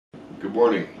Good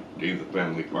morning, Dave the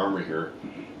Family Farmer here,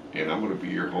 and I'm going to be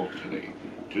your host today.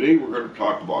 Today we're going to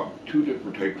talk about two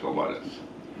different types of lettuce.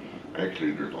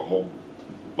 Actually, there's a whole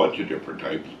bunch of different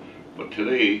types, but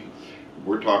today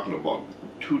we're talking about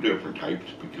two different types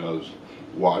because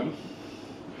one,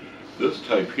 this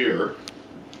type here,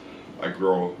 I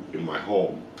grow in my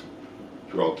home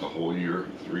throughout the whole year,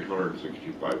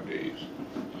 365 days.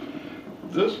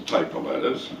 This type of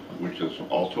lettuce, which is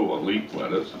also a leaf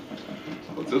lettuce,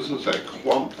 but this is that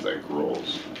clump that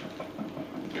grows,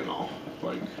 it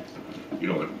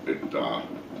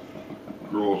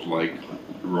grows like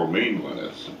romaine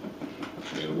lettuce.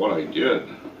 And what I did,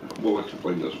 we'll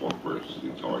explain this one first,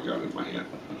 it's all I got in my hand.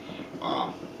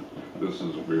 This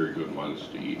is a very good lettuce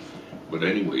to eat. But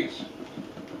anyways,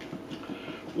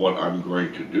 what I'm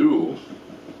going to do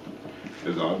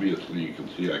is obviously you can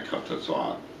see I cut this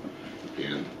off.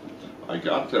 And I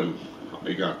got two of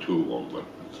them, but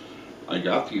I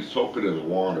got these soaking in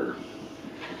water.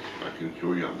 I can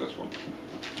show you on this one.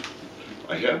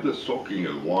 I have this soaking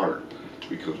in water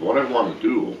because what I want to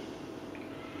do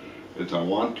is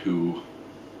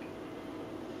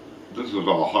this is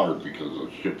all hard because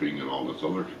of shipping and all this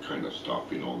other kind of stuff,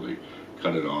 they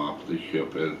cut it off, they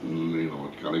ship it, and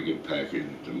it's got to get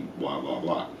packaged and blah blah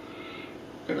blah.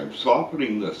 And I'm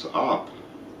softening this up,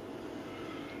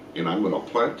 and I'm going to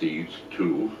plant these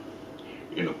two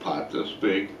in a pot this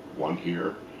big, one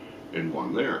here and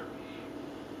one there,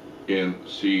 and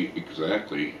see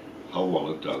exactly how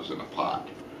well it does in a pot.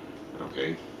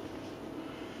 Okay,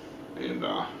 and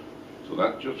so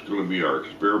that's just going to be our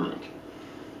experiment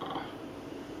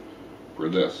for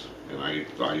this. And I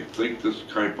think this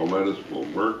type of lettuce will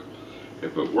work.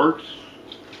 If it works,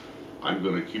 I'm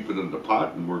going to keep it in the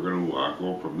pot, and we're going to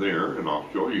go from there, and I'll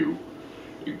show you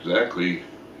exactly,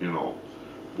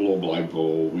 blow by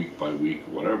blow, week by week,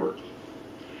 whatever.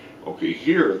 Okay,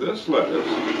 here, this lettuce,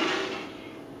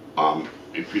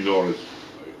 if you notice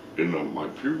in my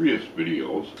previous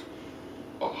videos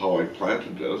how I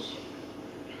planted this,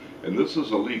 and this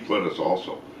is a leaf lettuce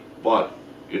also, but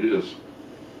it's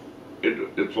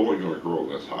only going to grow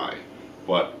this high,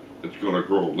 but it's going to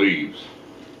grow leaves.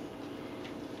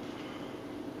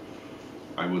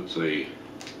 I would say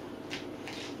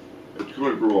it's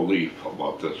going to grow a leaf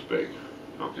about this big,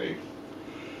 okay?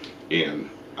 And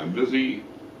I'm busy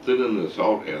thinning this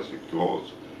out as it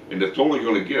goes. And it's only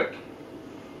going to get,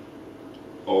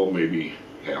 maybe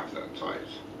half that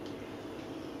size.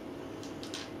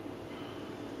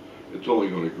 It's only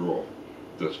going to grow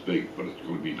this big, but it's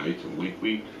going to be nice and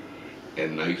leafy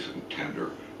and nice and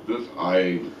tender. This,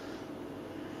 I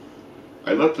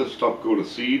let this stuff go to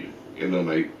seed, and then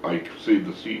I save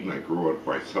the seed and I grow it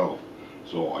myself.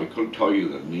 So I couldn't tell you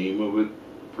the name of it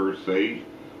per se,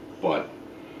 but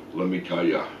let me tell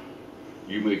you,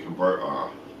 you make a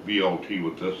BLT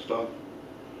with this stuff,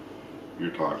 you're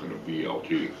talking a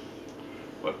BLT.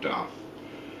 But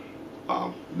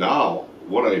now,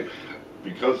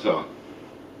 because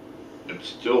it's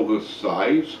still this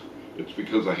size, it's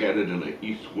because I had it in an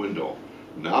east window.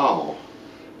 Now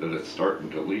that it's starting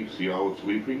to leaf, see how it's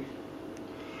leafing?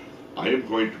 I am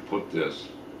going to put this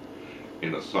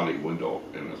in a sunny window,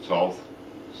 in a south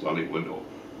sunny window.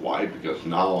 Why? Because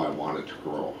now I want it to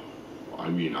grow.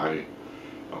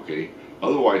 Okay.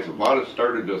 Otherwise, if I'd have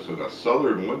started this in a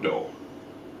southern window,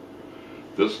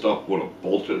 this stuff would have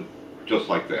bolted just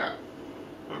like that.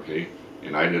 Okay.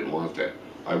 And I didn't want that.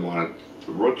 I wanted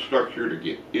the root structure to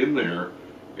get in there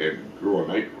and grow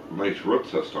a nice root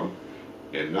system.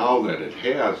 And now that it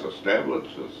has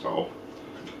established itself,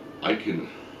 I can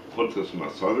put this in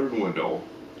a southern window,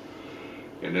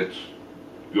 and it's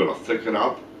going to thicken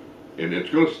up, and it's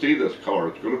going to stay this color.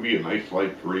 It's going to be a nice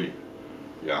light green.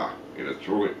 Yeah, and it's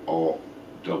really all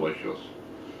delicious.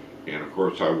 And of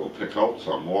course I will pick out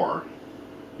some more,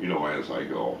 as I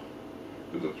go,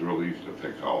 because it's really easy to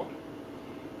pick out.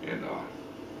 And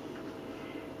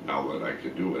now that I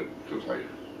can do it, because I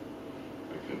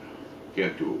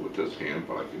can't do it with this hand,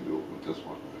 but I can do it with this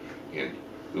one. And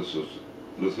this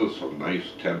is some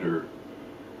nice tender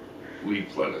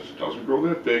leaf lettuce. It doesn't grow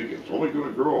that big. It's only going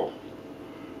to grow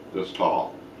this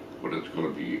tall, but it's going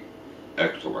to be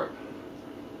excellent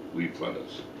leaf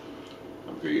lettuce.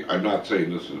 Okay, I'm not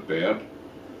saying this is bad,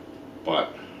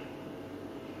 but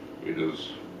it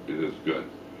is good.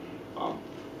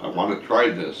 I want to try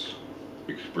this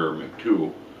experiment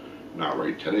too, not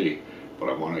right today, but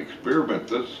I want to experiment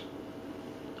this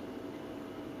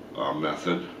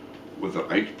method with an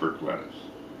iceberg lettuce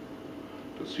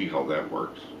to see how that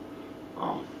works.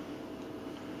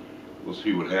 We'll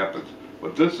see what happens.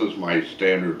 But this is my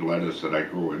standard lettuce that I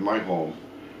grow in my home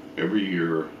every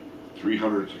year,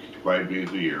 365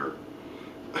 days a year.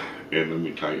 And let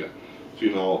me tell you, see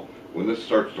now, when this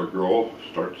starts to grow,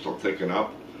 starts to thicken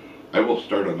up, I will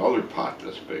start another pot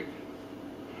this big.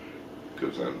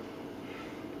 Because then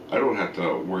I don't have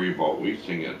to worry about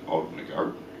wasting it out in the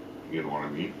garden. You know what I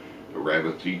mean? The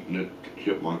rabbits eating it, the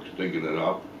chipmunks digging it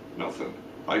up, nothing.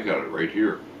 I got it right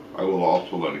here. I will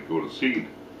also let it go to seed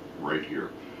right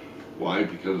here. Why?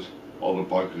 Because all the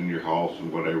bugs in your house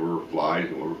and whatever, flies,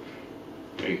 and whatever,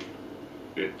 hey,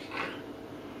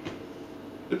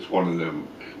 it's one of them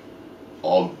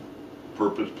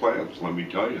all-purpose plants, let me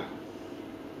tell you.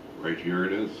 Right here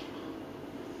it is,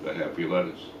 the Happy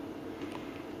Lettuce.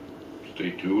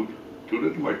 Stay tuned. Tune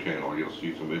into my channel. You'll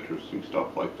see some interesting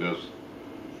stuff like this.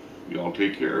 Y'all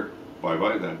take care.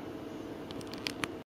 Bye-bye then.